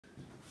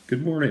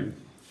Good morning.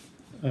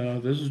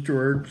 This is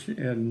George,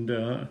 and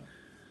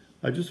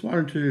I just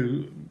wanted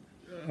to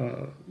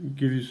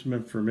give you some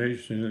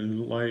information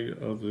in light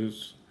of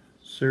this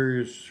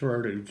serious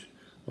shortage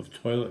of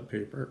toilet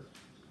paper.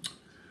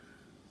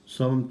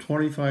 Some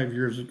 25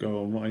 years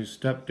ago, my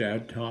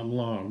stepdad, Tom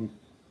Long,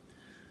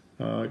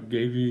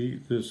 gave me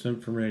this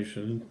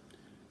information,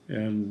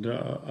 and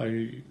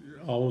I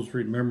always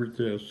remembered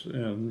this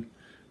and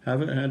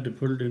haven't had to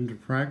put it into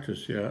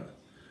practice yet.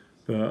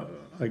 But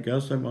I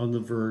guess I'm on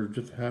the verge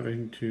of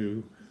having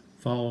to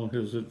follow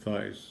his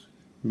advice.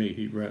 May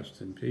he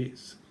rest in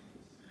peace.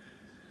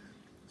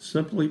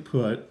 Simply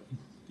put,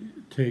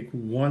 take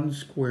 1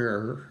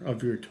 square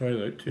of your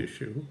toilet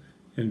tissue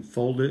and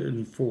fold it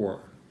in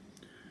 4.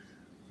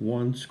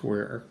 1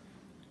 square.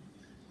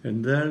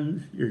 And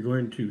then you're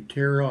going to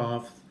tear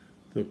off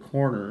the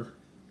corner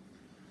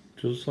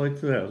just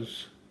like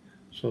this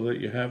so that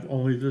you have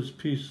only this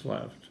piece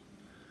left.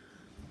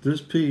 This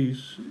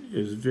piece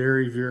is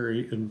very,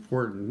 very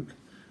important,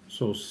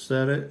 so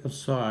set it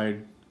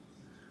aside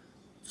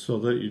so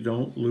that you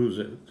don't lose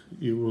it.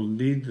 You will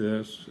need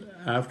this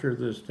after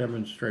this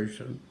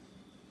demonstration.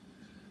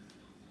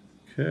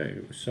 Okay,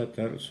 we set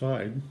that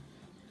aside.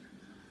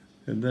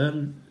 And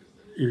then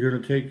you're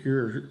going to take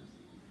your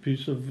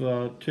piece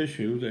of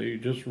tissue that you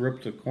just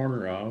ripped the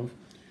corner of.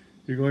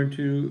 You're going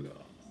to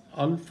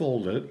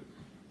unfold it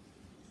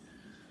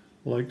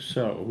like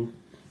so.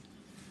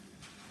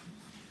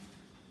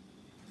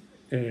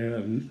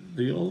 And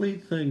the only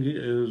thing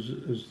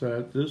is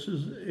that this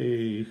is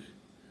a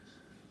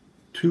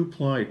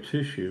 2-ply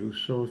tissue,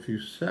 so if you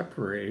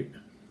separate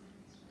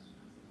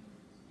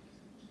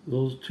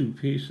those 2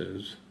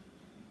 pieces,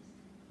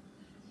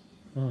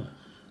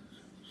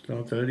 it's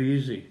not that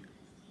easy.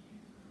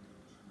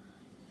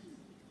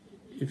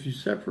 If you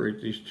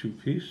separate these 2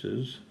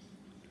 pieces,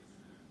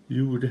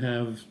 you would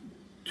have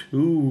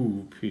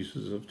 2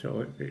 pieces of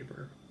toilet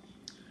paper.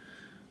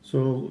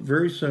 So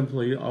very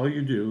simply, all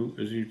you do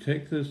is you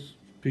take this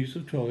piece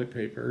of toilet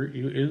paper,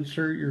 you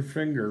insert your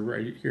finger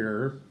right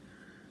here,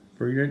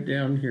 bring it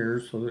down here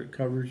so that it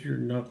covers your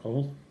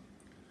knuckle,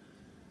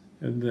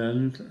 and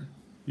then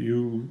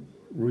you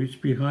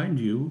reach behind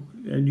you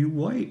and you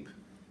wipe.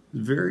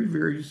 Very,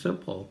 very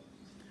simple.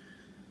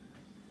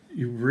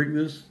 You bring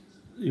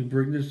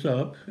this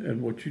up,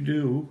 and what you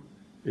do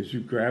is you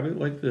grab it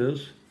like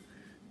this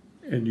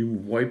and you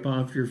wipe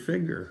off your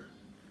finger.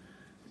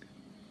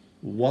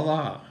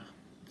 Voila!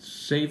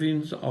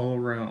 Savings all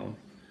around.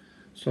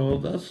 So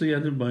that's the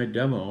end of my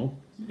demo,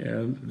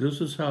 and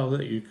this is how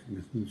that you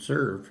can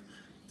conserve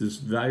this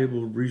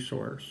valuable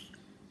resource.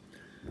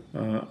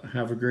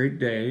 Have a great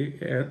day.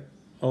 And,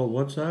 oh,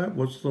 what's that?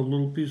 What's the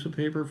little piece of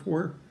paper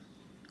for?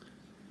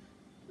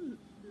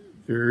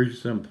 Very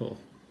simple.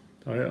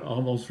 I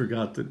almost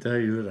forgot to tell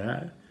you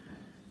that.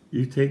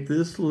 You take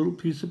this little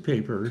piece of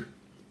paper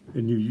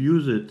and you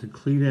use it to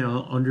clean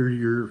out under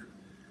your,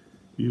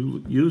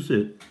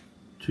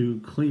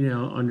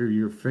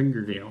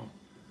 fingernail.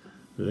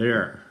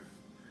 There.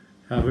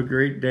 Have a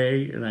great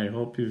day, and I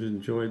hope you've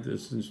enjoyed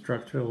this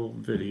instructional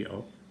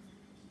video.